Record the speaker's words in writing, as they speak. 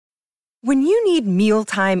When you need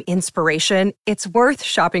mealtime inspiration, it's worth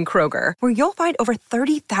shopping Kroger, where you'll find over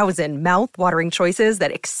 30,000 mouth-watering choices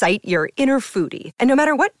that excite your inner foodie. And no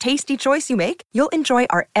matter what tasty choice you make, you'll enjoy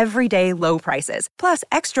our everyday low prices, plus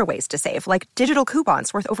extra ways to save, like digital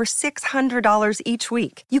coupons worth over $600 each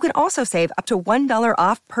week. You can also save up to $1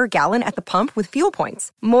 off per gallon at the pump with fuel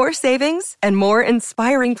points. More savings and more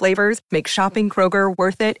inspiring flavors make shopping Kroger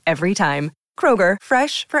worth it every time. Kroger,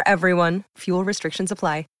 fresh for everyone. Fuel restrictions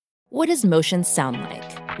apply. What does motion sound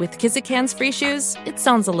like? With Kizikans free shoes, it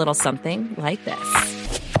sounds a little something like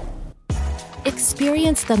this.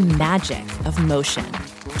 Experience the magic of motion.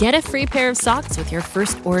 Get a free pair of socks with your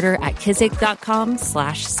first order at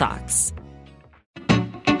kizik.com/socks.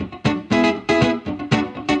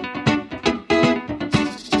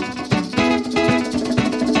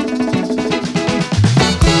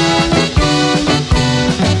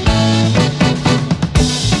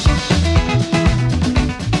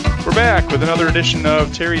 Back with another edition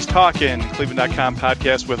of Terry's Talkin', Cleveland.com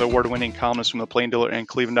podcast with award-winning columnist from the Plain Dealer and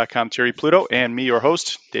Cleveland.com, Terry Pluto, and me, your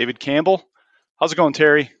host, David Campbell. How's it going,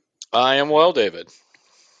 Terry? I am well, David.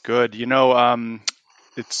 Good. You know,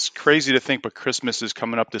 it's crazy to think, but Christmas is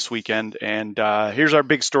coming up this weekend, and here's our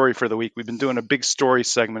big story for the week. We've been doing a big story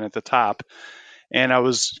segment at the top, and I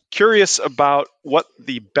was curious about what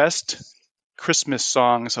the best Christmas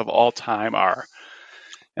songs of all time are.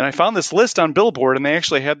 And I found this list on Billboard, and they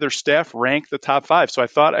actually had their staff rank the top 5. So I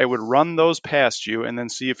thought I would run those past you and then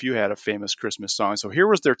see if you had a famous Christmas song. So here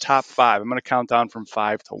was their top 5. I'm going to count down from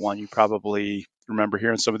 5 to 1. You probably remember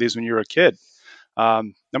hearing some of these when you were a kid.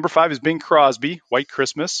 Number 5 is Bing Crosby, White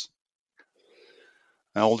Christmas.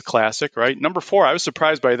 An old classic, right? Number 4, I was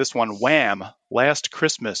surprised by this one, Wham! Last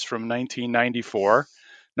Christmas from 1994.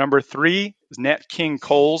 Number 3 is Nat King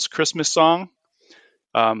Cole's Christmas song.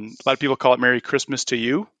 A lot of people call it Merry Christmas to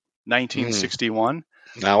You, 1961.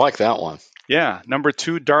 I like that one. Yeah. Number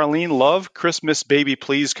 2, Darlene Love, Christmas Baby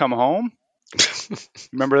Please Come Home.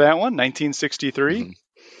 Remember that one, 1963? Mm-hmm.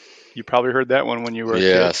 You probably heard that one when you were a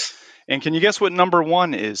kid. And can you guess what number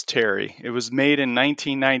 1 is, Terry? It was made in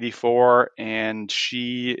 1994, and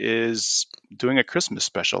she is doing a Christmas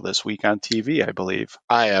special this week on TV, I believe.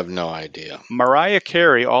 I have no idea. Mariah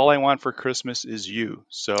Carey, All I Want for Christmas Is You.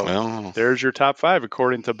 So There's your top 5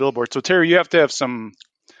 according to Billboard. So, Terry, you have to have some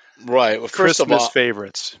right. Well, first Christmas of all,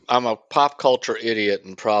 favorites. I'm a pop culture idiot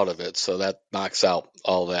and proud of it, so that knocks out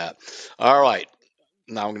all that. All right.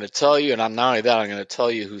 Now I'm going to tell you, and not only that, I'm going to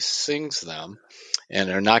tell you who sings them. And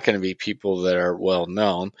they're not going to be people that are well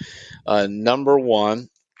known. Number 1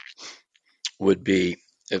 would be,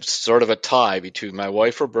 it's sort of a tie between my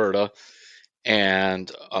wife Roberta and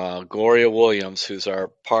Gloria Williams, who's our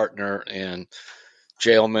partner in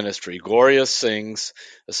jail ministry. Gloria sings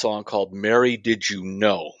a song called Mary Did You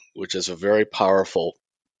Know, which is a very powerful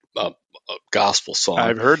gospel song.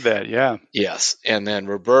 I've heard that, yeah. Yes. And then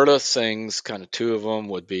Roberta sings, kind of 2 of them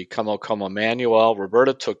would be Come O Come Emmanuel.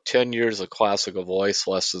 Roberta took 10 years of classical voice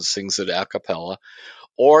lessons, sings it a cappella.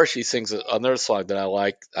 Or she sings another song that I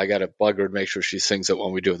like. I got to bug her to make sure she sings it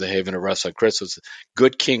when we do the Haven of Rest on Christmas.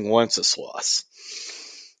 Good King Wenceslas.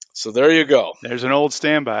 So there you go. There's an old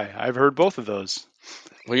standby. I've heard both of those.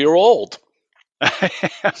 Well, you're old.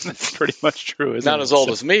 That's pretty much true, isn't it? Not as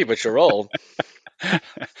old as me, but you're old.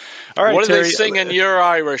 All right, what Terry, did they sing in your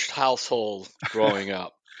Irish household growing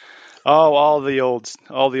up? Oh, all the old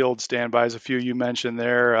standbys. A few you mentioned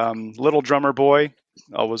there. Little Drummer Boy,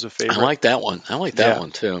 always a favorite. I like that one. I like that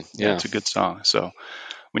one too. Yeah, it's a good song. So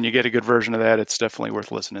when you get a good version of that, it's definitely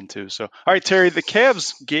worth listening to. So, all right, Terry, the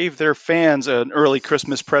Cavs gave their fans an early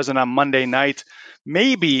Christmas present on Monday night.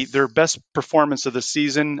 Maybe their best performance of the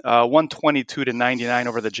season, 122-99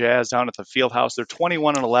 over the Jazz down at the Fieldhouse. They're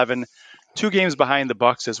 21-11. 2 games behind the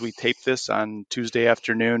Bucks as we tape this on Tuesday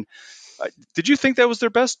afternoon. Did you think that was their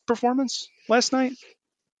best performance last night?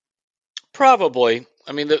 Probably.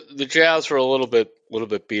 I mean, the Jazz were a little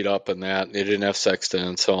bit beat up in that. They didn't have Sexton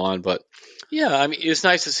and so on. But, yeah, I mean, it's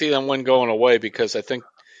nice to see them win going away because I think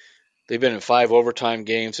they've been in 5 overtime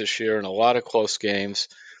games this year and a lot of close games.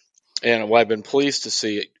 And what I've been pleased to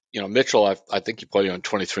see, Mitchell, I think he played on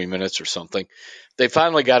 23 minutes or something. They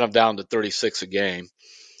finally got him down to 36 a game.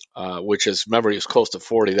 Which is, remember, he was close to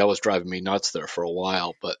 40. That was driving me nuts there for a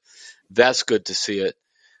while, but that's good to see it.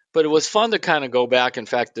 But it was fun to kind of go back. In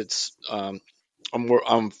fact, it's I'm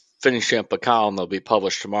finishing up a column that'll be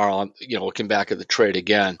published tomorrow. I'm looking back at the trade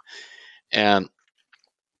again, and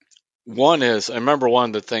one is I remember one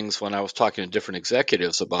of the things when I was talking to different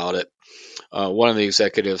executives about it. One of the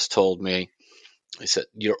executives told me, he said,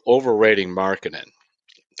 "You're overrating marketing,"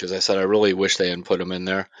 because I said I really wish they hadn't put him in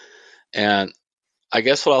there, and I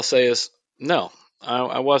guess what I'll say is, no,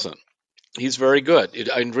 I wasn't. He's very good.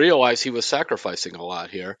 I realize he was sacrificing a lot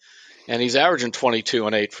here, and he's averaging 22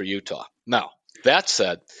 and 8 for Utah. Now, that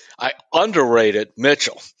said, I underrated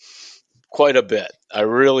Mitchell quite a bit. I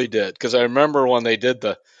really did, because I remember when they did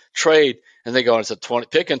the trade, and they go, it's a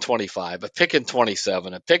pick in 25, a pick in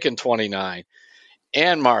 27, a pick in 29,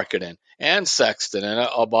 and Marketing, and Sexton, and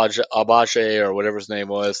Abaje, or whatever his name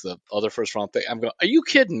was, the other first-round pick. I'm going, are you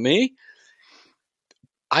kidding me?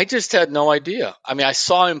 I just had no idea. I mean, I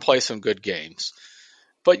saw him play some good games,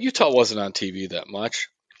 but Utah wasn't on TV that much.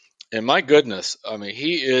 And my goodness, I mean,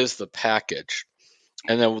 he is the package.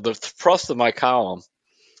 And then the thrust of my column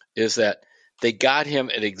is that they got him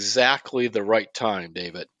at exactly the right time,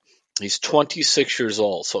 David. He's 26 years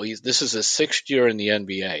old, so this is his sixth year in the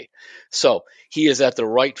NBA. So he is at the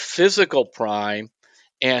right physical prime,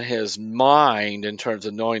 and his mind, in terms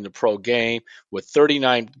of knowing the pro game, with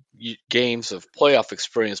 39 games of playoff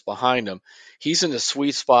experience behind him, he's in the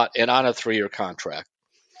sweet spot and on a 3-year contract.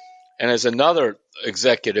 And as another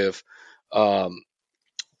executive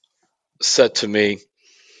said to me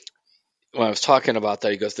when I was talking about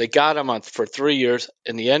that, he goes, they got him for 3 years.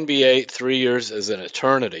 In the NBA, 3 years is an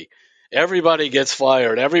eternity. Everybody gets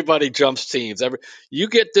fired. Everybody jumps teams. You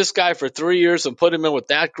get this guy for 3 years and put him in with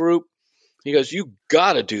that group, he goes, you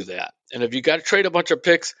got to do that. And if you got to trade a bunch of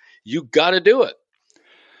picks, you got to do it.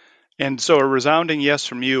 And so a resounding yes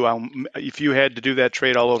from you. If you had to do that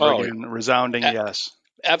trade all over again, resounding yes.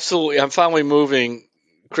 Absolutely. I'm finally moving.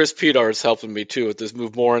 Chris Peter is helping me too with this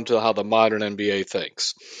move more into how the modern NBA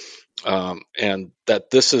thinks. And that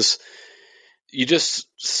this is, you just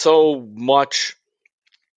so much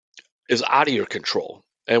is out of your control.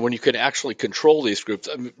 And when you can actually control these groups,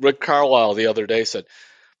 I mean, Rick Carlisle the other day said,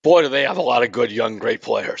 boy, do they have a lot of good, young, great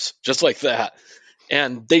players, just like that.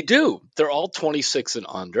 And they do. They're all 26 and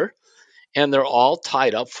under, and they're all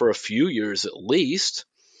tied up for a few years at least.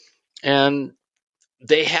 And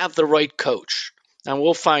they have the right coach. And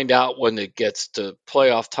we'll find out when it gets to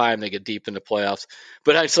playoff time, they get deep into playoffs.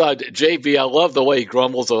 But I saw JB, I love the way he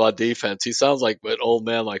grumbles about defense. He sounds like an old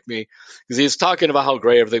man like me, because he's talking about how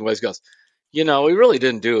great everything was. He goes, we really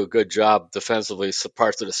didn't do a good job defensively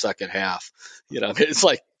parts of the second half. It's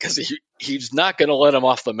like, because he's not going to let him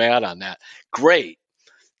off the mat on that. Great,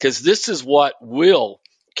 because this is what will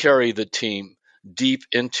carry the team deep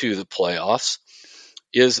into the playoffs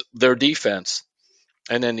is their defense.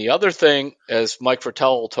 And then the other thing, as Mike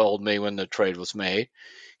Fratello told me when the trade was made,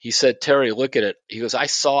 he said, Terry, look at it. He goes, I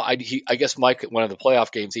guess Mike, at one of the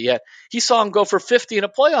playoff games he saw him go for 50 in a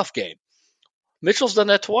playoff game. Mitchell's done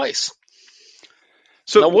that twice.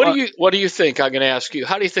 So now, what do you think? I'm going to ask you.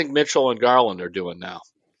 How do you think Mitchell and Garland are doing now?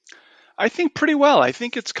 I think pretty well. I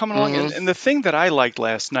think it's coming along. And the thing that I liked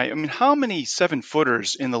last night, I mean, how many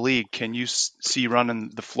 7-footers in the league can you see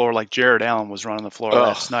running the floor like Jared Allen was running the floor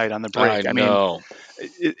last night on the break? I know.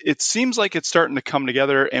 Mean, it seems like it's starting to come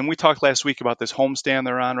together. And we talked last week about this homestand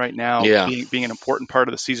they're on right now being an important part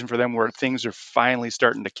of the season for them, where things are finally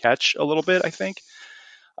starting to catch a little bit, I think.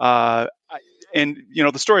 And,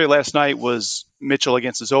 the story last night was Mitchell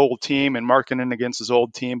against his old team and Markkanen against his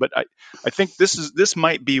old team. But I think this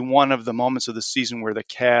might be one of the moments of the season where the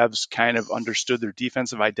Cavs kind of understood their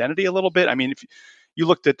defensive identity a little bit. I mean, if you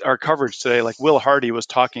looked at our coverage today, like Will Hardy was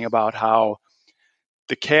talking about how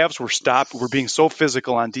the Cavs were being so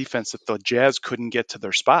physical on defense that the Jazz couldn't get to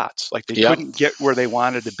their spots. Like they couldn't get where they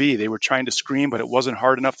wanted to be. They were trying to screen, but it wasn't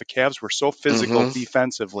hard enough. The Cavs were so physical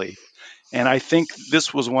defensively. And I think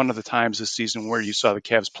this was one of the times this season where you saw the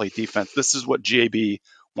Cavs play defense. This is what JB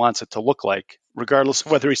wants it to look like, regardless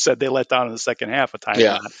of whether he said they let down in the second half of time or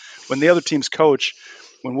not. When the other team's coach,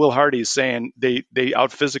 when Will Hardy is saying they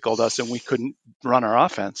out-physicaled us and we couldn't run our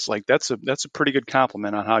offense, like that's a pretty good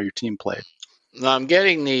compliment on how your team played. Now I'm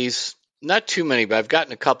getting these, not too many, but I've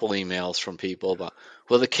gotten a couple emails from people about,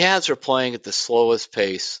 the Cavs are playing at the slowest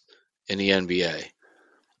pace in the NBA.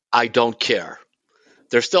 I don't care.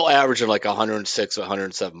 They're still averaging like 106,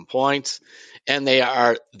 107 points, and they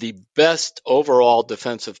are the best overall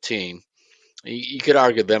defensive team. You could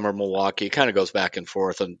argue them or Milwaukee. It kind of goes back and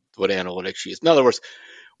forth on what analytics you use. In other words,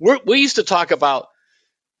 we used to talk about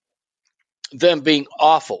them being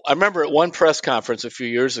awful. I remember at one press conference a few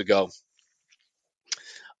years ago,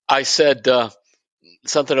 I said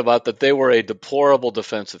something about that they were a deplorable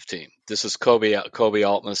defensive team. This is Kobe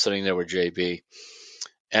Altman sitting there with JB.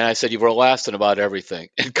 And I said, you were last in about everything.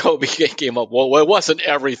 And Kobe came up, well, it wasn't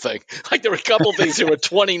everything. Like there were a couple of things that were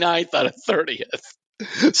 29th out of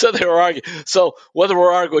 30th. So they were arguing. So whether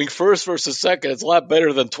we're arguing first versus second, it's a lot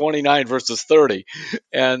better than 29 versus 30.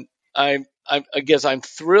 And I guess I'm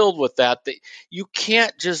thrilled with that. You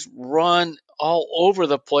can't just run all over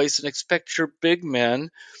the place and expect your big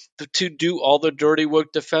men to do all the dirty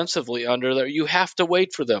work defensively under there. You have to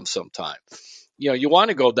wait for them sometime. You want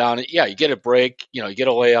to go down. Yeah, you get a break. You get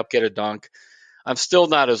a layup, get a dunk. I'm still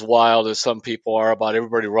not as wild as some people are about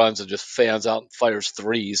everybody runs and just fans out and fires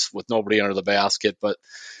threes with nobody under the basket. But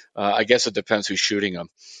I guess it depends who's shooting them.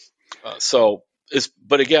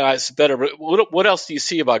 But again, it's better. What else do you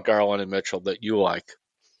see about Garland and Mitchell that you like?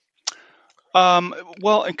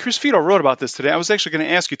 Well, and Chris Fido wrote about this today. I was actually going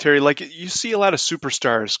to ask you, Terry, you see a lot of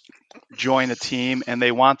superstars join a team and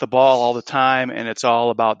they want the ball all the time and it's all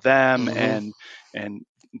about them and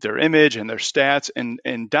their image and their stats.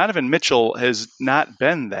 And Donovan Mitchell has not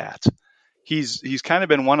been that. He's kind of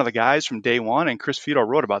been one of the guys from day one, and Chris Fido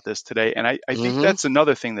wrote about this today. And I think that's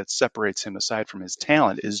another thing that separates him aside from his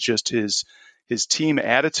talent is just his team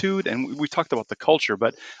attitude. And we talked about the culture,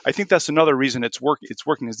 but I think that's another reason it's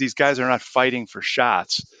working is these guys are not fighting for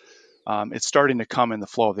shots. It's starting to come in the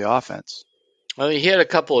flow of the offense. I mean, he had a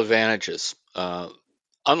couple advantages.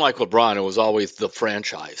 Unlike LeBron, it was always the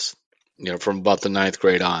franchise, from about the ninth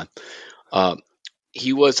grade on.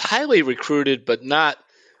 He was highly recruited, but not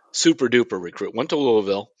super duper recruit. Went to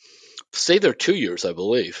Louisville, stayed there 2 years, I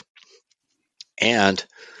believe. And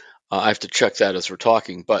I have to check that as we're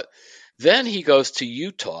talking. But then he goes to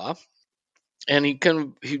Utah, and he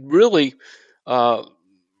really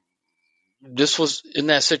this was in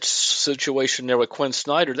that situation there with Quinn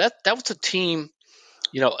Snyder. That was a team,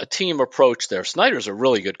 a team approach there. Snyder's a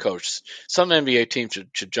really good coach. Some NBA teams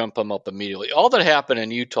should jump him up immediately. All that happened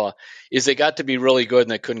in Utah is they got to be really good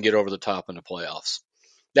and they couldn't get over the top in the playoffs.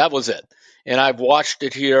 That was it. And I've watched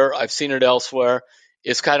it here. I've seen it elsewhere.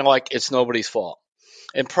 It's kind of like it's nobody's fault.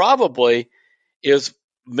 And probably is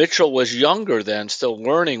Mitchell was younger then, still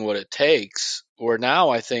learning what it takes, where now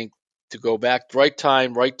I think to go back, right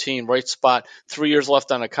time, right team, right spot, 3 years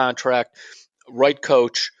left on a contract, right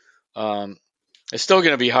coach. It's still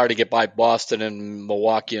going to be hard to get by Boston and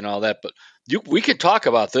Milwaukee and all that, but we could talk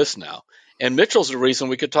about this now. And Mitchell's the reason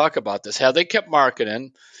we could talk about this. Had they kept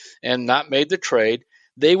marketing and not made the trade,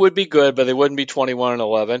 they would be good, but they wouldn't be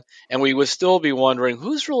 21-11, and we would still be wondering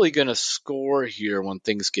who's really going to score here when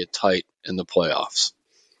things get tight in the playoffs.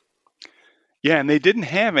 Yeah, and they didn't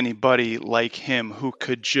have anybody like him who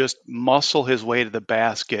could just muscle his way to the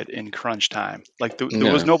basket in crunch time.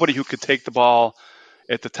 There was nobody who could take the ball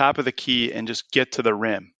at the top of the key and just get to the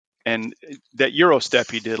rim. And that Euro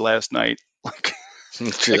step he did last night, how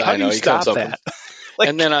do you stop that?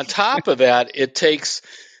 And then on top of that,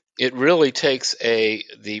 it really takes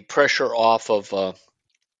the pressure off of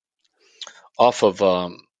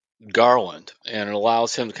Garland, and it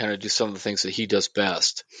allows him to kind of do some of the things that he does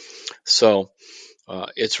best. So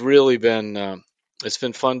it's really been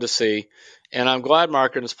fun to see, and I'm glad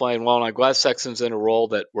Markin is playing well, and I'm glad Sexton's in a role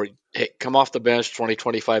that come off the bench 20,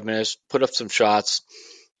 25 minutes, put up some shots.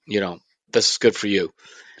 This is good for you.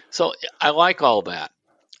 So I like all that,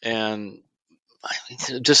 and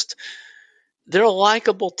they're a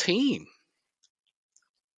likable team.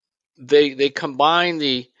 They combine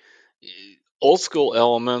the old school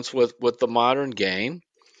elements with the modern game,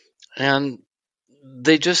 and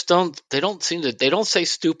they don't say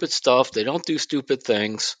stupid stuff. They don't do stupid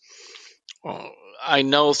things. I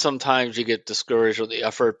know sometimes you get discouraged with the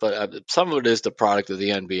effort, but some of it is the product of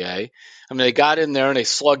the NBA. I mean, they got in there and they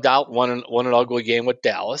slugged out won an ugly game with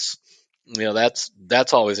Dallas.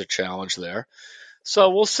 That's always a challenge there.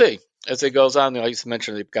 So we'll see as it goes on. Like you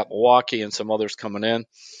mentioned, they've got Milwaukee and some others coming in.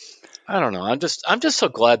 I don't know. I'm just so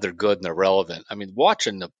glad they're good and they're relevant. I mean,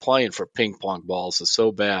 watching the playing for ping pong balls is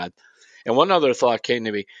so bad. And one other thought came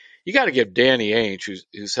to me. You got to give Danny Ainge,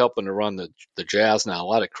 who's helping to run the Jazz now, a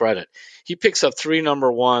lot of credit. He picks up 3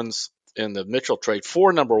 number ones in the Mitchell trade,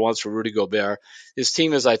 4 number ones for Rudy Gobert. His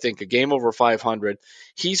team is, I think, a game over 500.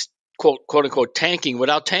 He's, quote unquote, tanking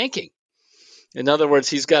without tanking. In other words,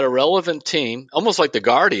 he's got a relevant team, almost like the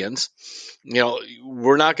Guardians.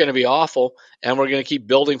 We're not going to be awful, and we're going to keep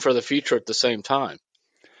building for the future at the same time.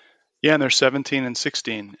 Yeah, and they're 17 and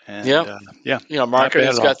 16. And, Markin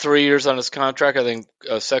has got 3 years on his contract. I think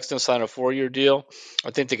Sexton signed a 4-year deal. I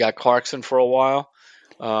think they got Clarkson for a while.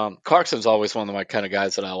 Clarkson's always one of my kind of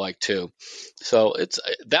guys that I like too. So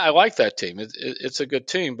I like that team. It's a good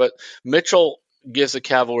team, but Mitchell gives the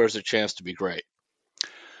Cavaliers a chance to be great.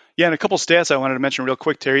 Yeah, and a couple stats I wanted to mention real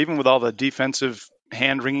quick, Terry. Even with all the defensive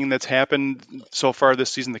hand-wringing that's happened so far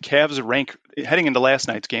this season, the Cavs heading into last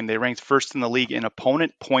night's game, they ranked first in the league in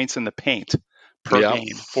opponent points in the paint per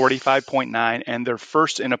game, 45.9, and they're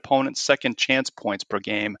first in opponent second chance points per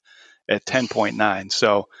game at 10.9.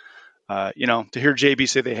 So, to hear JB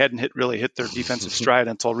say they hadn't really hit their defensive stride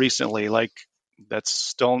until recently,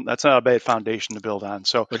 that's not a bad foundation to build on.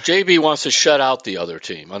 So, but JB wants to shut out the other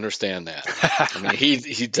team. Understand that. I mean,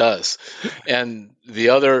 he does. And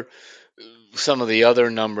some of the other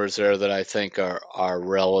numbers there that I think are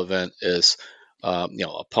relevant is,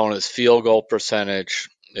 opponent's field goal percentage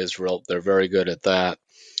is real. They're very good at that,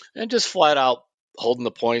 and just flat out holding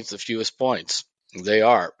the points, the fewest points. They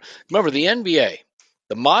are. Remember, the NBA,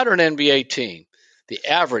 the modern NBA team, the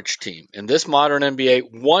average team in this modern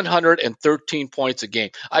NBA, 113 points a game.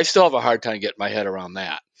 I still have a hard time getting my head around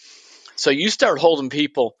that. So you start holding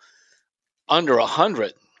people under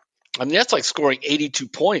 100. I mean, that's like scoring 82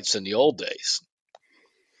 points in the old days.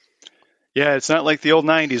 Yeah, it's not like the old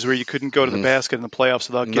 90s where you couldn't go to the basket in the playoffs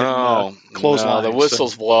without getting clotheslined. The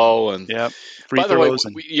whistles blow. And free by the throws.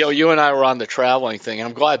 Way, you and I were on the traveling thing, and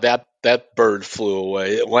I'm glad that bird flew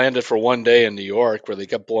away. It landed for one day in New York where they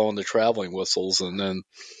kept blowing the traveling whistles, and then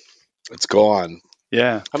it's gone.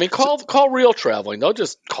 Yeah. I mean, call real traveling. Don't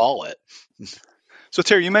just call it. So,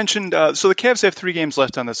 Terry, you mentioned, so the Cavs have 3 games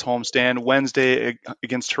left on this homestand. Wednesday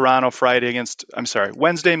against Toronto,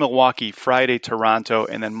 Wednesday, Milwaukee, Friday, Toronto,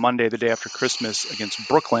 and then Monday, the day after Christmas, against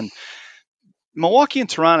Brooklyn. Milwaukee and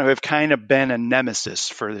Toronto have kind of been a nemesis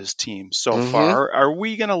for this team so far. Are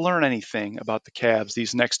we going to learn anything about the Cavs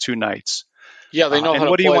these next 2 nights? Yeah, they know how to play. And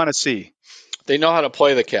what do you want to see? They know how to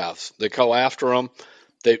play the Cavs. They go after them.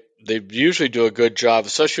 They usually do a good job,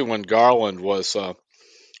 especially when Garland was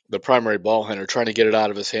the primary ball handler, trying to get it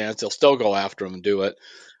out of his hands. They'll still go after him and do it.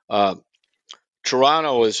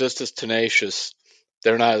 Toronto is just as tenacious.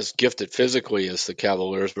 They're not as gifted physically as the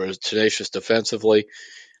Cavaliers, but as tenacious defensively.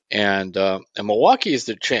 And Milwaukee is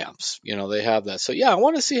the champs. They have that. So, I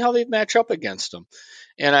want to see how they match up against them.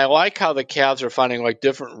 And I like how the Cavs are finding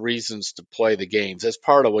different reasons to play the games. That's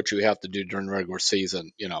part of what you have to do during the regular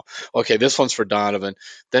season. Okay, this one's for Donovan.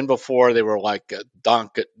 Then before they were like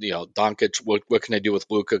Doncic, what can they do with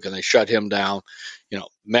Luka? Can they shut him down?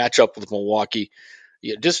 Match up with Milwaukee.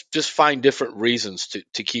 Just find different reasons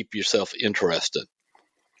to keep yourself interested.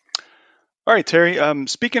 All right, Terry,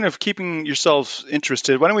 speaking of keeping yourselves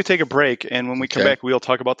interested, why don't we take a break? And when we come back, we'll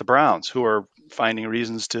talk about the Browns, who are finding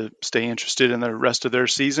reasons to stay interested in the rest of their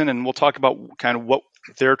season. And we'll talk about kind of what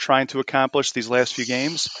they're trying to accomplish these last few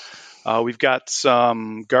games. We've got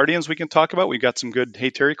some Guardians we can talk about. We've got some good Hey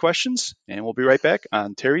Terry questions. And we'll be right back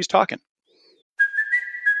on Terry's Talking.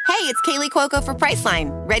 Hey, it's Kaylee Cuoco for Priceline.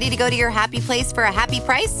 Ready to go to your happy place for a happy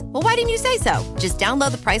price? Well, why didn't you say so? Just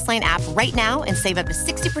download the Priceline app right now and save up to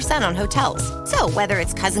 60% on hotels. So whether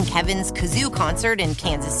it's Cousin Kevin's Kazoo Concert in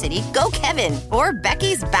Kansas City, go Kevin, or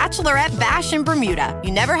Becky's Bachelorette Bash in Bermuda,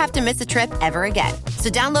 you never have to miss a trip ever again. So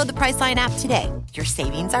download the Priceline app today. Your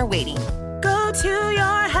savings are waiting. Go to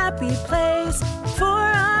your happy place for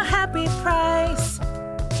a happy price.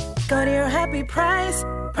 Go to your happy price,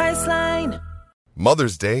 Priceline.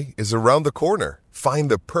 Mother's Day is around the corner.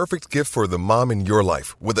 Find the perfect gift for the mom in your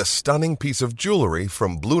life with a stunning piece of jewelry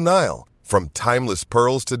from Blue Nile. From timeless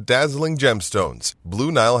pearls to dazzling gemstones,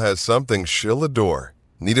 Blue Nile has something she'll adore.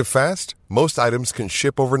 Need it fast? Most items can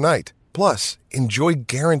ship overnight. Plus, enjoy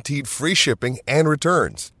guaranteed free shipping and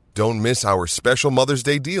returns. Don't miss our special Mother's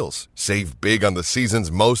Day deals. Save big on the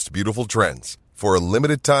season's most beautiful trends. For a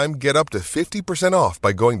limited time, get up to 50% off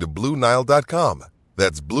by going to BlueNile.com.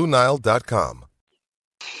 That's BlueNile.com.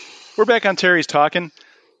 We're back on Terry's Talking.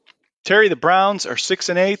 Terry, the Browns are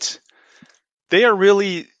 6-8. They are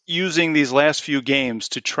really using these last few games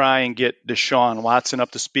to try and get Deshaun Watson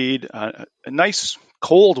up to speed. A nice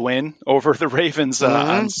cold win over the Ravens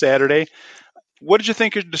on Saturday. What did you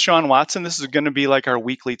think of Deshaun Watson? This is going to be like our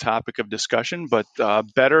weekly topic of discussion, but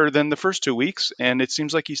better than the first 2 weeks, and it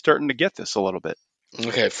seems like he's starting to get this a little bit.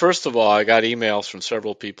 Okay, first of all, I got emails from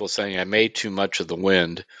several people saying I made too much of the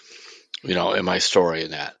wind, in my story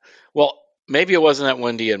and that. Well, maybe it wasn't that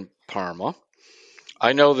windy in Parma.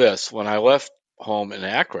 I know this. When I left home in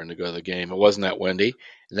Akron to go to the game, it wasn't that windy.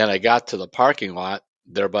 And then I got to the parking lot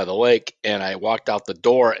there by the lake, and I walked out the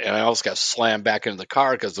door, and I almost got slammed back into the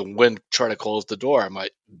car because the wind tried to close the door. I'm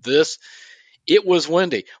like, it was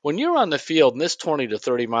windy. When you're on the field in this 20 to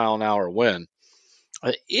 30 mile an hour wind,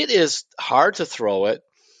 it is hard to throw it,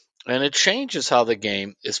 and it changes how the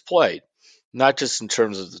game is played, not just in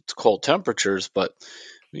terms of the cold temperatures, but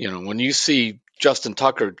when you see Justin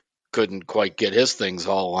Tucker couldn't quite get his things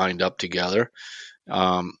all lined up together,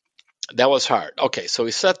 that was hard. Okay, so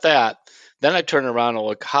we set that. Then I turned around and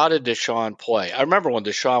look, how did Deshaun play? I remember when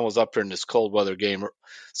Deshaun was up here in this cold weather game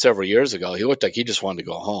several years ago, he looked like he just wanted to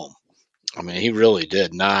go home. I mean, he really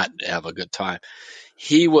did not have a good time.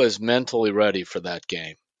 He was mentally ready for that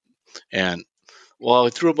game. And, he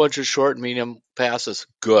threw a bunch of short and medium passes.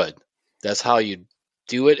 Good. That's how you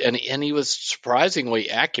do it, and he was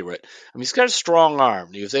surprisingly accurate. I mean, he's got a strong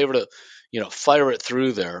arm. He was able to, fire it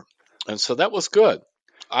through there, and so that was good.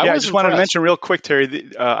 I Yeah, I was just wanted to impressed. mention real quick, Terry,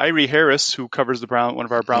 Irie Harris, who covers the Brown, one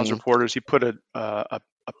of our Browns reporters, he put a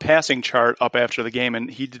passing chart up after the game, and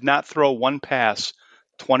he did not throw one pass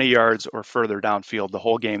 20 yards or further downfield the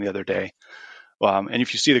whole game the other day. And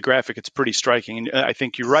if you see the graphic, it's pretty striking. And I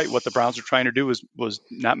think you're right. What the Browns were trying to do was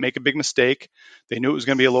not make a big mistake. They knew it was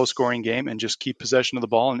going to be a low-scoring game and just keep possession of the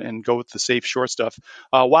ball and go with the safe short stuff.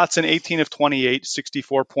 Watson, 18 of 28,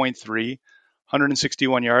 64.3,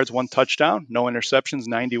 161 yards, 1 touchdown, no interceptions,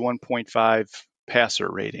 91.5 passer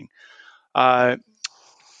rating.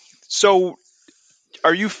 So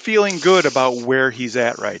are you feeling good about where he's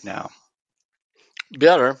at right now?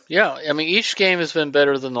 Better, yeah. I mean, each game has been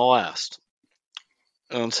better than the last.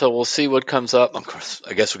 And so we'll see what comes up. Of course,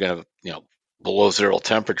 I guess we're going to have, below zero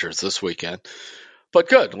temperatures this weekend. But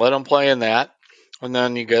good, let them play in that. And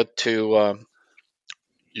then you go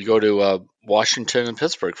to Washington and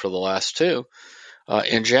Pittsburgh for the last two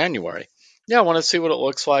in January. Yeah, I want to see what it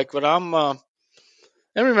looks like. But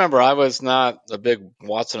and remember, I was not a big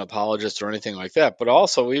Watson apologist or anything like that. But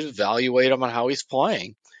also, we evaluate him on how he's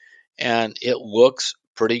playing. And it looks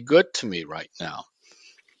pretty good to me right now.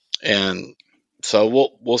 And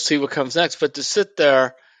so we'll see what comes next. But to sit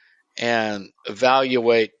there and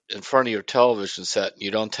evaluate in front of your television set, and you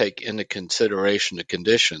don't take into consideration the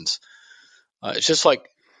conditions. It's just like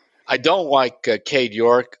I don't like Cade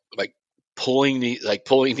York pulling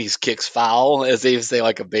these kicks foul, as they say,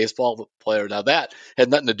 like a baseball player. Now that had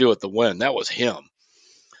nothing to do with the win; that was him.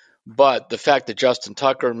 But the fact that Justin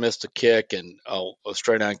Tucker missed a kick and a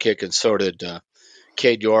straight on kick, and so did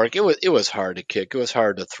Cade York, it was hard to kick. It was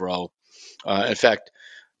hard to throw. In fact,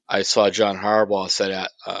 I saw John Harbaugh said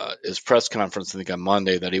at his press conference, I think on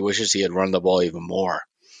Monday, that he wishes he had run the ball even more.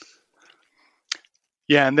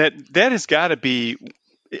 Yeah, and that has got to be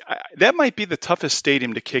that might be the toughest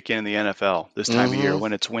stadium to kick in the NFL this time of year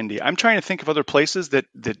when it's windy. I'm trying to think of other places that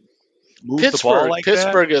move the ball like that.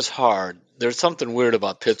 Pittsburgh is hard. There's something weird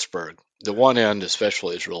about Pittsburgh. The one end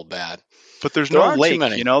especially is real bad. But there no lake.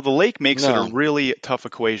 The lake makes it a really tough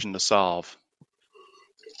equation to solve.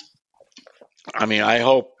 I mean, I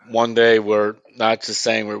hope one day we're not just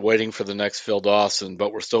saying we're waiting for the next Phil Dawson,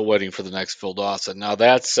 but we're still waiting for the next Phil Dawson. Now,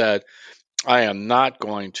 that said, I am not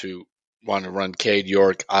going to want to run Cade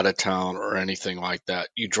York out of town or anything like that.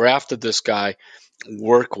 You drafted this guy,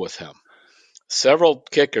 work with him. Several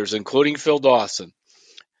kickers, including Phil Dawson,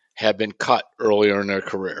 have been cut earlier in their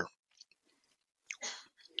career.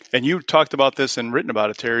 And you talked about this and written about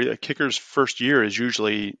it, Terry. A kicker's first year is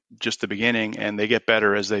usually just the beginning, and they get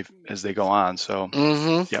better as they go on. So,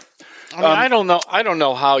 Yep. I mean, I don't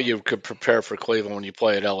know how you could prepare for Cleveland when you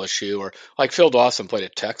play at LSU or like Phil Dawson played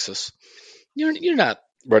at Texas. You're not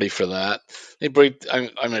ready for that.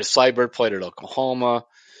 Seibert played at Oklahoma.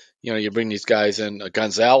 You bring these guys in.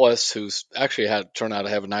 Gonzalez, who's actually turned out to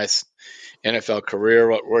have a nice NFL career.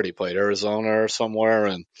 Where did he play? Arizona or somewhere,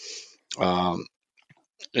 and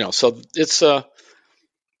so it's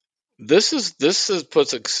this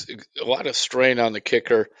puts a lot of strain on the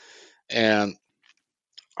kicker, and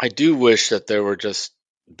I do wish that there were just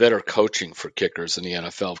better coaching for kickers in the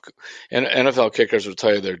NFL. And NFL kickers will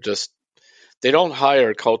tell you they don't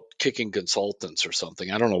hire kicking consultants or something.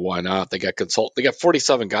 I don't know why not. They got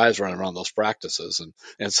 47 guys running around those practices,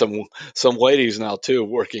 and some ladies now too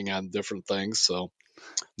working on different things. So.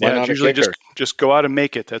 Yeah, usually just go out and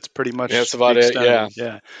make it. That's pretty much that's about it.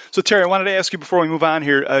 Yeah. So Terry, I wanted to ask you before we move on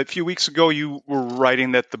here. A few weeks ago, you were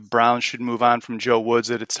writing that the Browns should move on from Joe Woods.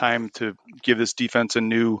 That it's time to give this defense a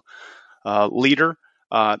new leader.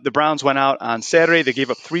 The Browns went out on Saturday. They gave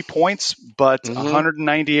up 3 points, but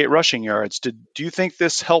 198 rushing yards. Do you think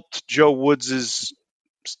this helped Joe Woods'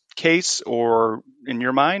 case, or in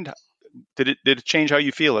your mind, did it change how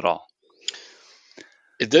you feel at all?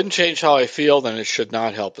 It didn't change how I feel, then it should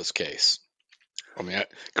not help his case. I mean,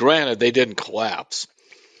 granted, they didn't collapse,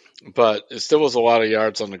 but it still was a lot of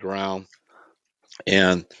yards on the ground.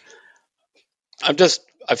 And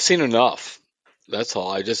I've seen enough. That's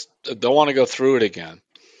all. I just don't want to go through it again.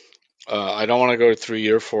 I don't want to go through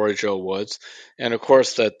year 4 of Joe Woods. And, of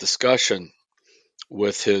course, that discussion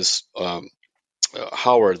with his Jeff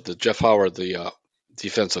Howard, the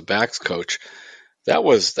defensive backs coach, that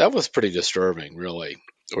was pretty disturbing, really,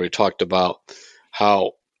 where he talked about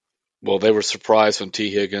how, well, they were surprised when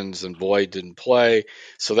T. Higgins and Boyd didn't play,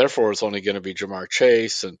 so therefore it's only going to be Jamar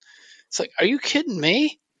Chase. And it's like, are you kidding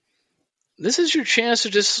me? This is your chance to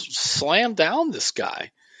just slam down this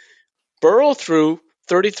guy. Burrow threw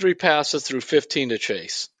 33 passes, through 15 to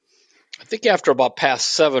Chase. I think after about past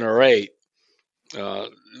 7 or 8,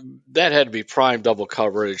 that had to be prime double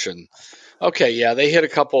coverage. And okay, yeah, they hit a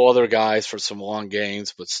couple other guys for some long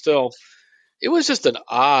gains, but still, it was just an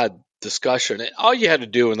odd discussion. And all you had to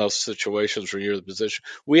do in those situations where you're in the position,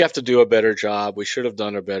 we have to do a better job. We should have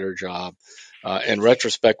done a better job. In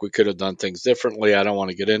retrospect, we could have done things differently. I don't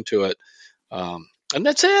want to get into it. And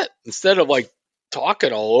that's it. Instead of like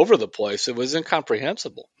talking all over the place, it was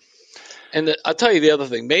incomprehensible. And I'll tell you the other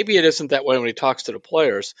thing. Maybe it isn't that way when he talks to the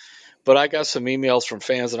players, but I got some emails from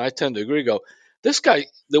fans, and I tend to agree. Go, this guy,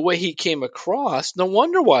 the way he came across, no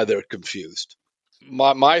wonder why they're confused.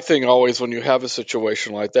 My thing always when you have a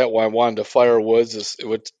situation like that, why I wanted to fire Woods is it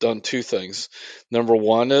would have done two things. Number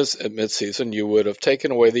one is at midseason, you would have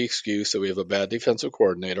taken away the excuse that we have a bad defensive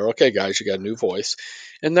coordinator. Okay, guys, you got a new voice.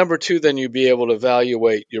 And number two, then you'd be able to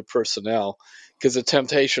evaluate your personnel because the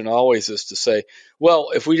temptation always is to say,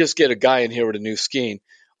 well, if we just get a guy in here with a new scheme,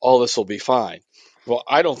 all this will be fine. Well,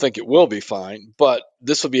 I don't think it will be fine, but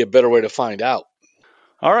this will be a better way to find out.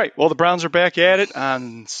 All right. Well, the Browns are back at it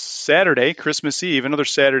on Saturday, Christmas Eve, another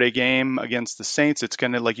Saturday game against the Saints. It's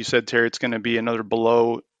going to, like you said, Terry, it's going to be another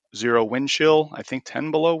below zero wind chill. I think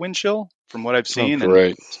 10 below wind chill from what I've seen. Oh,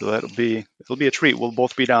 great. And so it'll be a treat. We'll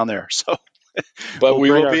both be down there. So, but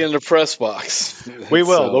we will be in the press box. We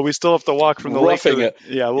will, but we still have to walk from the lake to it.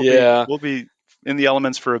 Yeah, we'll be in the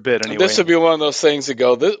elements for a bit anyway. This would be one of those things that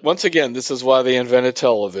go, once again, this is why they invented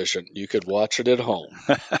television. You could watch it at home.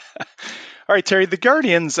 All right, Terry, the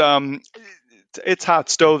Guardians, it's hot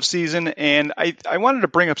stove season, and I wanted to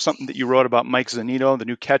bring up something that you wrote about Mike Zunino, the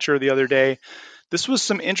new catcher, the other day. This was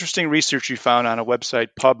some interesting research you found on a website,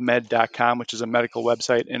 pubmed.com, which is a medical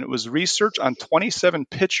website, and it was research on 27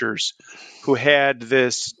 pitchers who had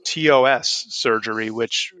this TOS surgery,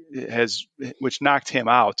 which knocked him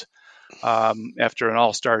out after an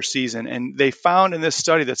all-star season. And they found in this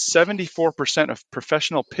study that 74% of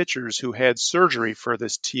professional pitchers who had surgery for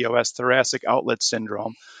this TOS, thoracic outlet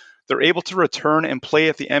syndrome, they're able to return and play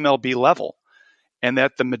at the MLB level, and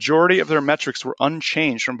that the majority of their metrics were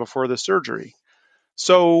unchanged from before the surgery.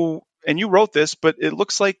 So, and you wrote this, but it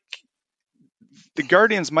looks like the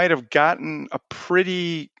Guardians might have gotten a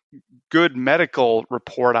pretty good medical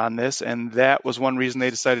report on this, and that was one reason they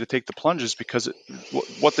decided to take the plunges, because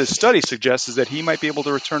what this study suggests is that he might be able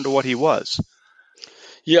to return to what he was.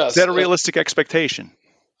 Yes. Is that a realistic expectation?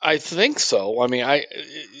 I think so. I mean, I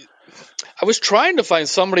was trying to find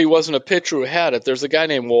somebody who wasn't a pitcher who had it. There's a guy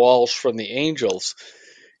named Walsh from the Angels.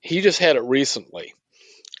 He just had it recently,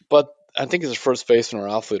 but I think he's a first baseman or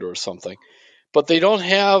outfielder or something. But there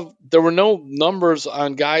were no numbers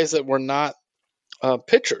on guys that were not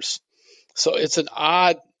pitchers. So it's an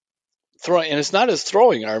odd throw, and it's not his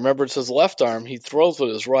throwing. I remember it's his left arm. He throws with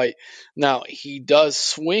his right. Now, he does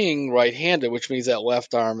swing right-handed, which means that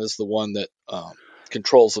left arm is the one that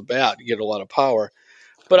controls the bat. You get a lot of power.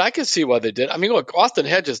 But I can see why they did. I mean, look, Austin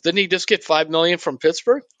Hedges, didn't he just get $5 million from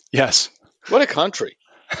Pittsburgh? Yes. What a country.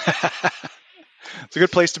 It's a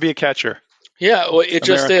good place to be a catcher. Yeah, well, it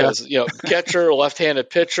just is. Catcher, left-handed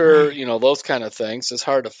pitcher, those kind of things. It's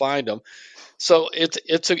hard to find them. So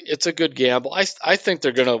it's a good gamble. I think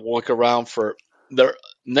they're going to look around for their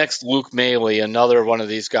next Luke Maley, another one of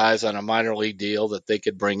these guys on a minor league deal that they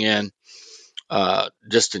could bring in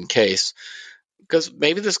just in case. Because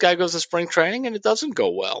maybe this guy goes to spring training and it doesn't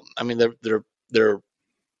go well. I mean, they're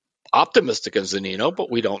optimistic in Zunino,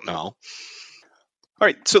 but we don't know. All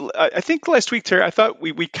right, so I think last week, Terry, I thought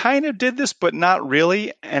we kind of did this, but not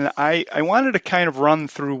really. And I wanted to kind of run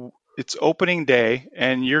through it's opening day,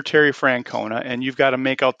 and you're Terry Francona, and you've got to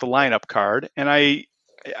make out the lineup card. And I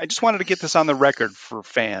just wanted to get this on the record for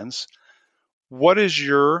fans. What is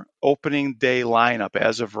your opening day lineup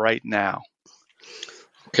as of right now?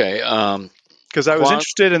 Okay. Because I was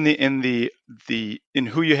interested in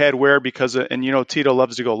who you had where, because Tito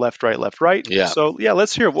loves to go left, right. Yeah. So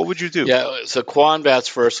let's hear it. What would you do? Yeah. So Quan bats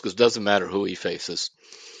first because it doesn't matter who he faces.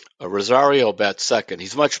 Rosario bats second.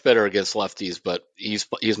 He's much better against lefties, but he's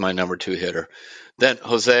my number 2 hitter. Then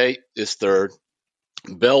Jose is third.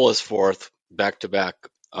 Bill is fourth. Back to back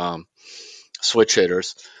switch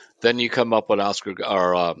hitters. Then you come up with Oscar,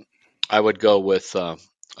 or I would go with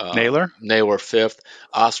Naylor fifth,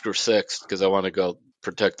 Oscar sixth, because I want to go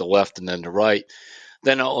protect the left and then the right.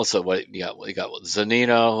 Then also we got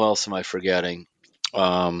Zunino. Who else am I forgetting?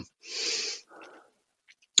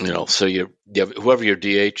 So you have whoever your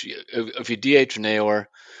DH. If you DH Naylor,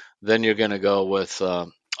 then you're going to go with. I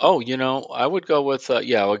would go with.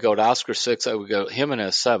 I would go to Oscar sixth. I would go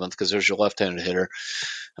Jimenez seventh because there's your left-handed hitter.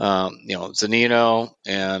 Zunino,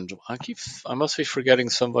 and I must be forgetting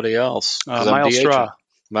somebody else. Miles Straw.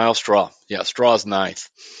 Miles Straw. Yeah, Straw's ninth.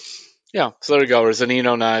 Yeah, so there you go.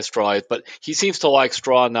 Zanino ninth, Straw eighth, but he seems to like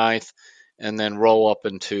Straw ninth and then roll up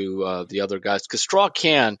into the other guys because Straw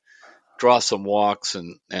can draw some walks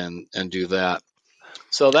and do that.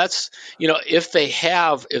 So that's if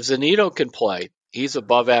Zanino can play, he's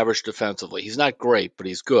above average defensively. He's not great, but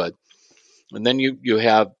he's good. And then you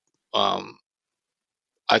have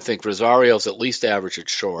I think Rosario's at least average at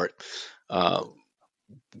short.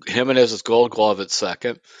 Jimenez is Gold Glove at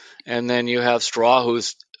second, and then you have Straw,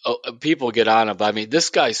 who's people get on him. I mean, this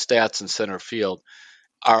guy's stats in center field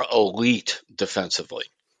are elite defensively.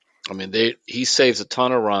 I mean, he saves a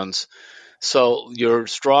ton of runs. So you're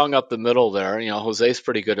strong up the middle there. Jose's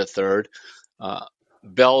pretty good at third.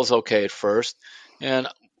 Bell's okay at first, and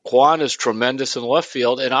Juan is tremendous in left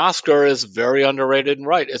field, and Oscar is very underrated in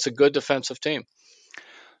right. It's a good defensive team.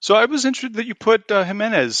 So I was interested that you put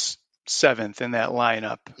Jimenez seventh in that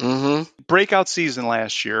lineup. Mm-hmm. Breakout season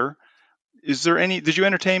last year. Did you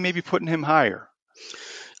entertain maybe putting him higher?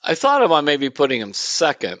 I thought about maybe putting him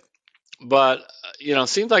second, but it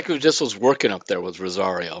seemed like it just was working up there with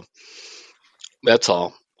Rosario. That's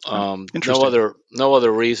all. No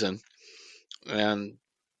other reason. And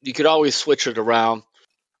you could always switch it around.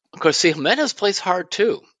 Of course, Jimenez plays hard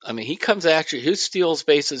too. I mean, he comes at you, he steals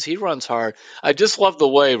bases, he runs hard. I just love the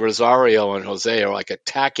way Rosario and Jose are like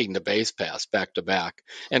attacking the base pass back to back,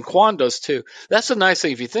 and Juan does too. That's a nice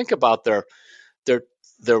thing if you think about their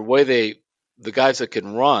way the guys that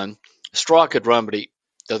can run. Straw could run, but he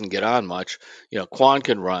doesn't get on much. Juan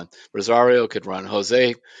can run, Rosario could run.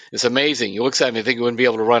 Jose is amazing. He looks at me and think he wouldn't be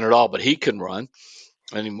able to run at all, but he can run.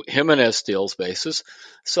 And Jimenez steals bases,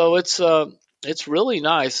 so it's really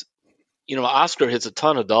nice. Oscar hits a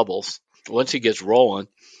ton of doubles. Once he gets rolling,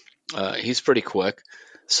 he's pretty quick.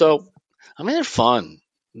 So, I mean, they're fun.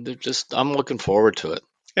 I'm looking forward to it.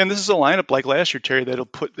 And this is a lineup like last year, Terry,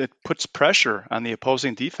 that puts pressure on the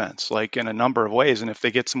opposing defense, like in a number of ways. And if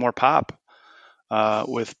they get some more pop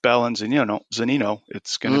with Bell and Zanino,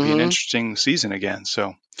 it's going to be an interesting season again.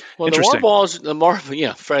 So, interesting. The more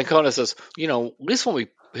Francona says, at least when we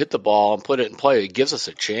hit the ball and put it in play, it gives us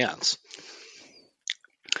a chance.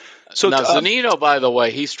 So now Zanino, by the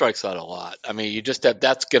way, he strikes out a lot. I mean,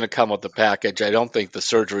 that's going to come with the package. I don't think the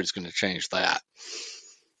surgery is going to change that.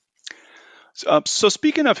 So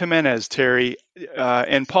speaking of Jimenez, Terry,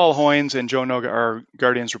 and Paul Hoynes and Joe Noga, our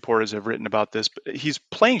Guardians reporters, have written about this. But he's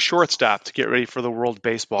playing shortstop to get ready for the World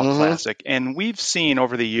Baseball Classic. And we've seen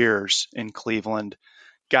over the years in Cleveland,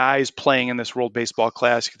 guys playing in this World Baseball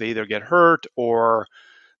Classic, they either get hurt or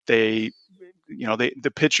the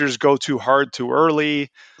pitchers go too hard too early.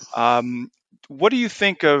 What do you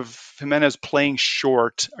think of Jimenez playing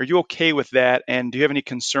short? Are you okay with that? And do you have any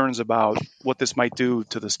concerns about what this might do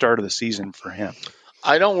to the start of the season for him?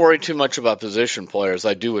 I don't worry too much about position players.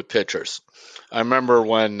 I do with pitchers. I remember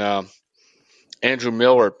when Andrew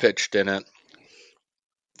Miller pitched in it,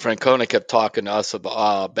 Francona kept talking to us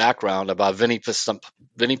about background about Vinny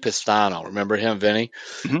Pistano. Remember him, Vinny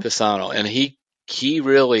Pistano? And he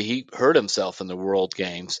hurt himself in the World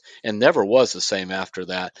Games and never was the same after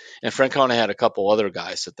that. And Francona had a couple other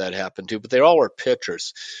guys that happened to, but they all were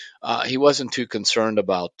pitchers. He wasn't too concerned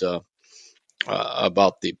about the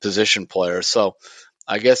position players. So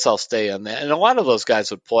I guess I'll stay on that. And a lot of those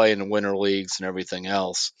guys would play in the winter leagues and everything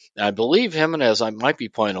else. And I believe Jimenez, I might be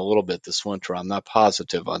playing a little bit this winter. I'm not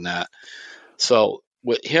positive on that. So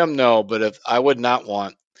with him, no, but if I would not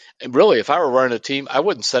want, and really, if I were running a team, I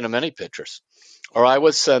wouldn't send him any pitchers. Or I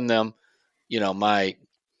would send them, my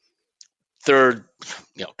third,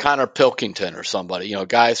 Connor Pilkington or somebody,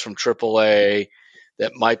 guys from AAA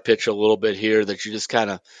that might pitch a little bit here that you just kind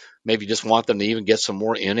of maybe just want them to even get some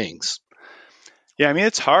more innings. Yeah, I mean,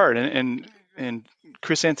 it's hard. And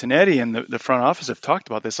Chris Antonetti and the front office have talked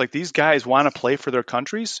about this. Like, these guys want to play for their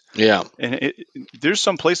countries. Yeah. And there's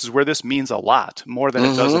some places where this means a lot more than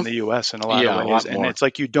it does in the U.S. in a lot of ways. And it's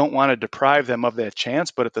like you don't want to deprive them of that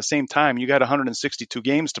chance. But at the same time, you got 162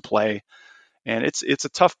 games to play. And it's a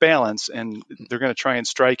tough balance, and they're going to try and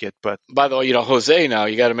strike it. But by the way, Jose, now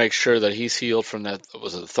you got to make sure that he's healed from that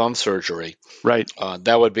thumb surgery. Right.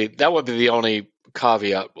 That would be the only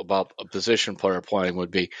caveat about a position player playing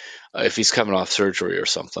would be if he's coming off surgery or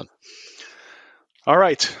something. All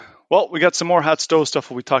right. Well, we got some more hot stove stuff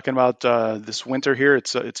we'll be talking about this winter here.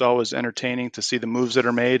 It's always entertaining to see the moves that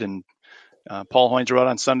are made. And Paul Hoynes wrote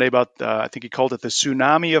on Sunday about, I think he called it the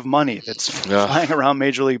tsunami of money that's flying around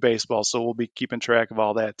Major League Baseball. So we'll be keeping track of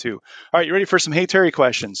all that too. All right. You ready for some Hey Terry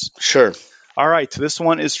questions? Sure. All right, this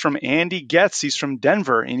one is from Andy Getz. He's from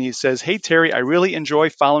Denver, and he says, "Hey, Terry, I really enjoy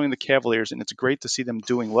following the Cavaliers, and it's great to see them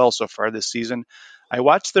doing well so far this season. I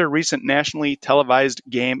watched their recent nationally televised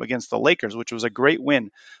game against the Lakers, which was a great win,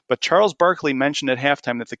 but Charles Barkley mentioned at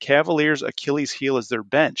halftime that the Cavaliers' Achilles heel is their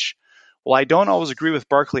bench. While I don't always agree with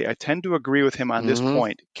Barkley, I tend to agree with him on this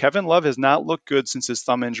point. Kevin Love has not looked good since his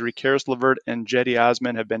thumb injury. Karis LeVert and Cedi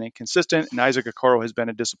Osman have been inconsistent, and Isaac Okoro has been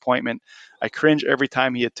a disappointment. I cringe every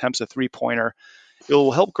time he attempts a three-pointer. It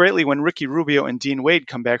will help greatly when Ricky Rubio and Dean Wade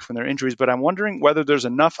come back from their injuries, but I'm wondering whether there's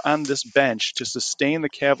enough on this bench to sustain the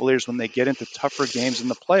Cavaliers when they get into tougher games in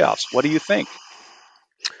the playoffs. What do you think?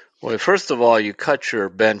 Well, first of all, you cut your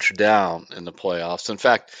bench down in the playoffs. In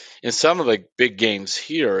fact, in some of the big games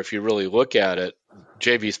here, if you really look at it,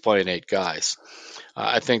 JV's playing 8 guys.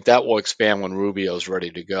 I think that will expand when Rubio's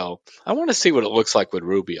ready to go. I want to see what it looks like with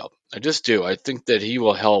Rubio. I just do. I think that he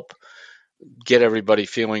will help get everybody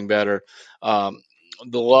feeling better.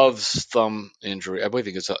 The Love's thumb injury, I believe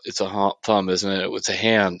it's a thumb, isn't it? It's a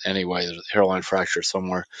hand anyway. There's a hairline fracture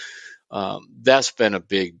somewhere. That's been a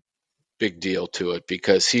big deal to it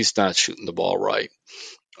because he's not shooting the ball right.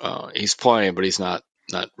 He's playing, but he's not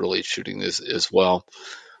really shooting as well.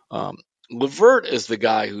 LeVert is the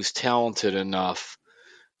guy who's talented enough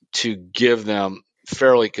to give them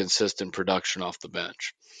fairly consistent production off the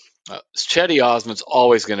bench. Cedi Osman's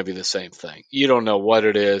always going to be the same thing. You don't know what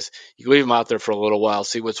it is. You leave him out there for a little while,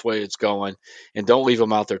 see which way it's going, and don't leave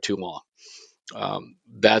him out there too long.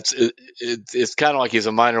 It's kind of like he's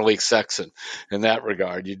a minor league Sexton in that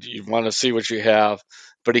regard. You want to see what you have,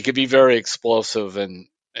 but he could be very explosive and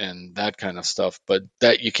that kind of stuff. But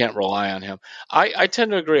that you can't rely on him. I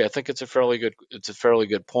tend to agree. I think it's a fairly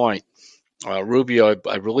good point. Rubio,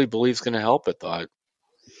 I really believe is going to help it though.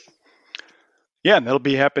 Yeah, and that'll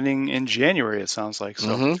be happening in January, it sounds like.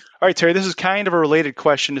 So, All right, Terry, this is kind of a related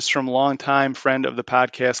question. It's from longtime friend of the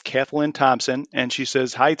podcast, Kathleen Thompson. And she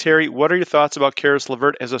says, hi, Terry, what are your thoughts about Karis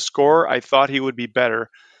LeVert as a scorer? I thought he would be better.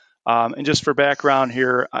 And just for background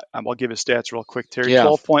here, I'll give his stats real quick, Terry.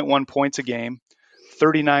 12.1 points a game,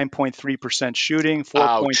 39.3% shooting,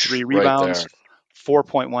 4.3 rebounds,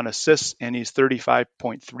 4.1 assists, and he's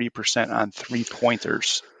 35.3% on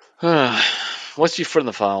three-pointers. What's he from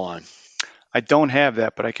the foul line? I don't have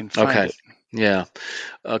that, but I can find it. Yeah.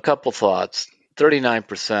 A couple thoughts.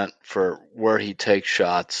 39% for where he takes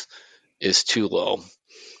shots is too low.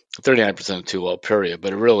 39% is too low, period,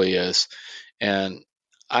 but it really is. And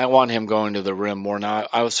I want him going to the rim more now.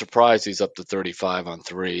 I was surprised he's up to 35 on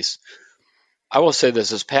threes. I will say this,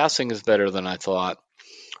 his passing is better than I thought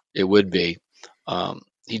it would be.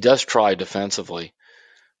 He does try defensively,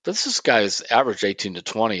 but this guy's averaged 18 to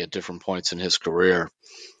 20 at different points in his career.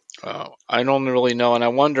 I don't really know, and I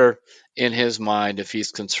wonder in his mind if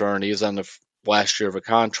he's concerned. He's on the last year of a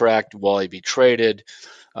contract. Will he be traded?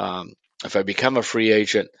 If I become a free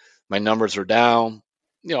agent, my numbers are down.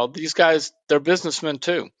 You know, these guys, they're businessmen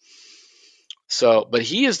too. So, but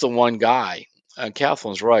he is the one guy, and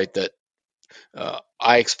Kathleen's right, that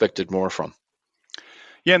I expected more from.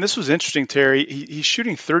 Yeah, and this was interesting, Terry. He's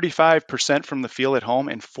shooting 35% from the field at home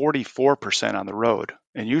and 44% on the road.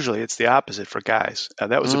 And usually it's the opposite for guys.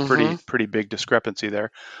 That was a pretty big discrepancy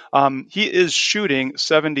there. He is shooting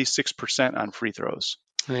 76% on free throws.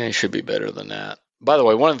 Yeah, he should be better than that. By the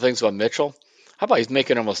way, one of the things about Mitchell, how about he's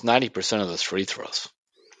making almost 90% of his free throws?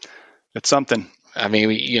 It's something. I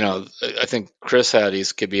mean, you know, I think Chris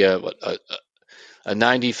Haddies could be a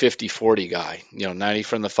 90, 50, 40 guy. You know, 90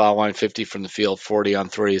 from the foul line, 50 from the field, 40 on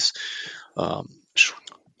threes. I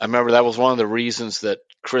remember that was one of the reasons that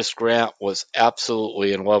Chris Grant was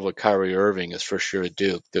absolutely in love with Kyrie Irving his first year at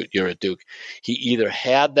Duke. He either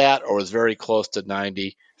had that or was very close to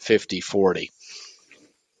 90, 50, 40.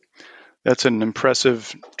 That's an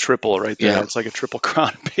impressive triple right there. Yeah. It's like a triple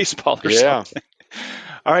crown in baseball or something.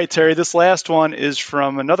 All right, Terry, this last one is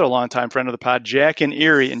from another longtime friend of the pod, Jack in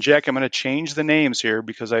Erie. And Jack, I'm going to change the names here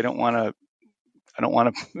because I don't want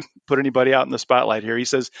to put anybody out in the spotlight here. He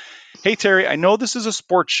says, hey, Terry, I know this is a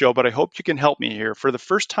sports show, but I hope you can help me here. For the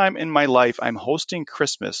first time in my life, I'm hosting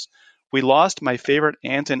Christmas. We lost my favorite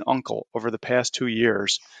aunt and uncle over the past 2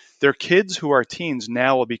 years. Their kids who are teens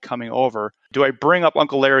now will be coming over. Do I bring up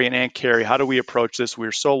Uncle Larry and Aunt Carrie? How do we approach this?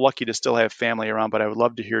 We're so lucky to still have family around, but I would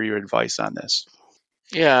love to hear your advice on this.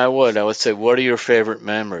 Yeah, I would. I would say, what are your favorite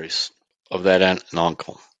memories of that aunt and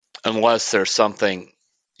uncle? Unless there's something,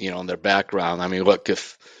 you know, in their background. I mean, look,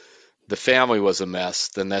 if the family was a mess,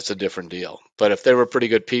 then that's a different deal. But if they were pretty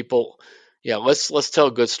good people, yeah, let's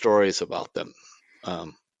tell good stories about them.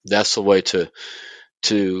 That's the way to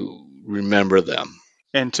remember them.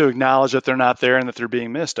 And to acknowledge that they're not there and that they're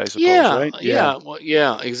being missed, I suppose, right? Yeah, well,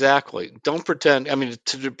 yeah, exactly. Don't pretend. I mean,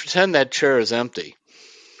 to pretend that chair is empty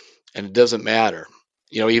and it doesn't matter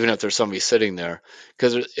even if there's somebody sitting there,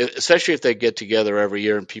 because especially if they get together every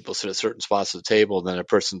year and people sit at certain spots of the table, and then a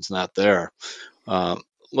person's not there.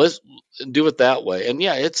 Let's do it that way. And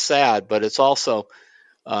yeah, it's sad, but it's also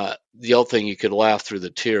the other thing, you could laugh through the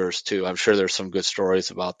tears too. I'm sure there's some good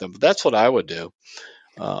stories about them, but that's what I would do.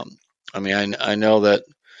 I know that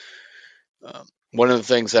one of the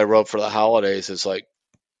things I wrote for the holidays is like,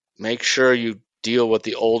 make sure you deal with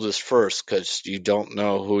the oldest first, because you don't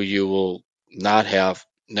know who you will not have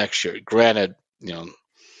next year. Granted,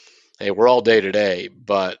 hey, we're all day to day,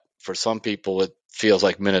 but for some people it feels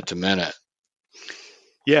like minute to minute.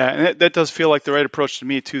 Yeah, and that does feel like the right approach to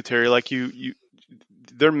me too, Terry. Like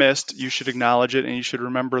they're missed. You should acknowledge it, and you should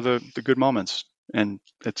remember the good moments. And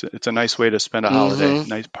it's a nice way to spend a holiday.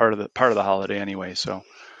 Nice part of the holiday anyway. So,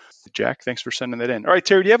 Jack, thanks for sending that in. All right,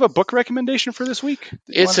 Terry, do you have a book recommendation for this week?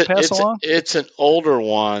 It's an older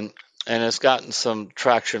one, and it's gotten some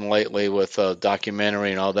traction lately with a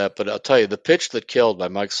documentary and all that. But I'll tell you, The Pitch That Killed by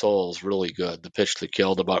Mike Sowell is really good. The Pitch That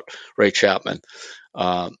Killed, about Ray Chapman.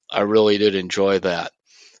 I really did enjoy that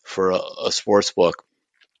for a sports book.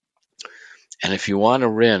 And if you want to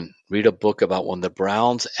read a book about when the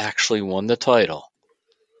Browns actually won the title,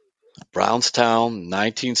 Brownstown,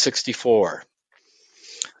 1964.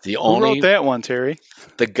 Who wrote that one, Terry?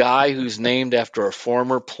 The guy who's named after a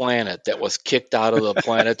former planet that was kicked out of the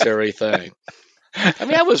planetary thing. I mean,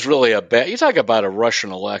 that was really you talk about a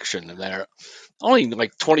Russian election in there. Only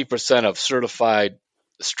like 20% of certified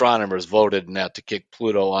astronomers voted in that to kick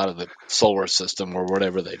Pluto out of the solar system or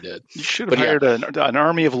whatever they did. You should have hired an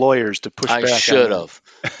army of lawyers to push back. I should have.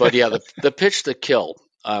 But yeah, the Pitch That Killed,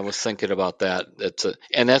 I was thinking about that.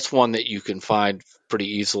 And that's one that you can find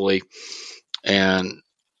pretty easily. And,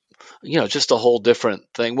 just a whole different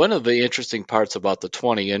thing. One of the interesting parts about the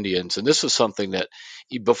 20 Indians, and this was something that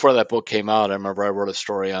before that book came out, I remember I wrote a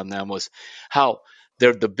story on them, was how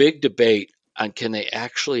the big debate on can they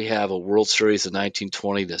actually have a World Series in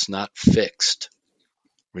 1920 that's not fixed.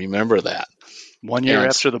 Remember that. 1 year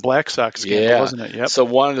after the Black Sox scandal, wasn't it? Yep. So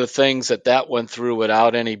one of the things that went through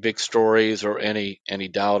without any big stories or any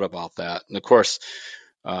doubt about that. And of course,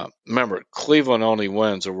 remember, Cleveland only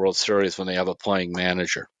wins a World Series when they have a playing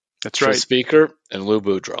manager. That's right. Speaker and Lou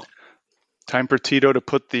Boudreau. Time for Tito to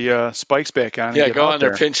put the spikes back on. Yeah, go on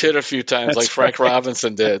there, pinch hit a few times like Frank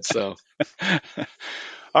Robinson did. So.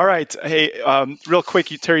 All right. Hey, real quick,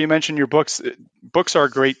 Terry, you mentioned your books. Books are a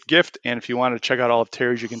great gift, and if you want to check out all of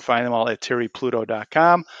Terry's, you can find them all at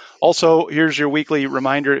terrypluto.com. Also, here's your weekly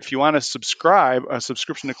reminder. If you want to subscribe, a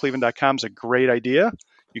subscription to cleveland.com is a great idea.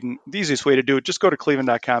 The easiest way to do it, just go to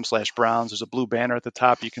cleveland.com/Browns. There's a blue banner at the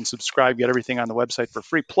top. You can subscribe, get everything on the website for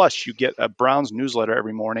free. Plus, you get a Browns newsletter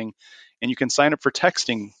every morning, and you can sign up for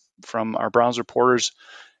texting from our Browns reporters.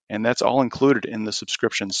 And that's all included in the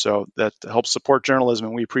subscription. So that helps support journalism,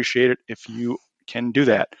 and we appreciate it if you can do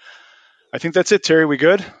that. I think that's it, Terry. We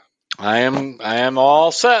good? I am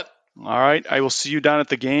all set. All right. I will see you down at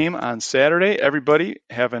the game on Saturday. Everybody,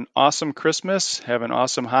 have an awesome Christmas. Have an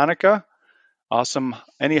awesome Hanukkah. Awesome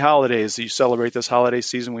any holidays that you celebrate this holiday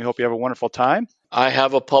season. We hope you have a wonderful time. I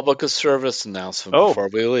have a public service announcement before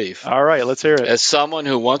we leave. All right. Let's hear it. As someone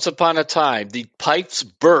who once upon a time, the pipes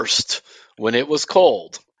burst when it was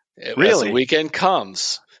cold. Really? As the weekend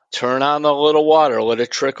comes, turn on the little water, let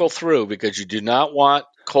it trickle through, because you do not want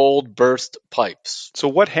cold burst pipes. So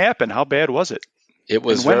what happened? How bad was it? It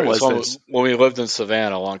was when we lived in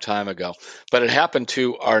Savannah a long time ago. But it happened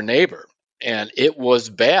to our neighbor, and it was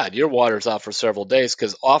bad. Your water's out for several days,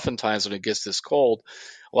 because oftentimes when it gets this cold,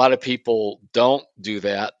 a lot of people don't do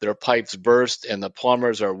that. Their pipes burst, and the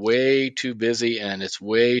plumbers are way too busy, and it's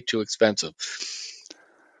way too expensive.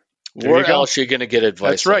 Where else are you going to get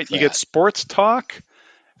advice? That's right. Like that? You get sports talk,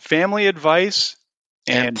 family advice,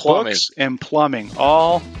 and plumbing. Books and plumbing,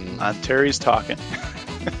 all on Terry's Talking.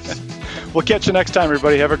 We'll catch you next time,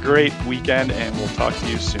 everybody. Have a great weekend, and we'll talk to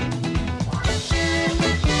you soon.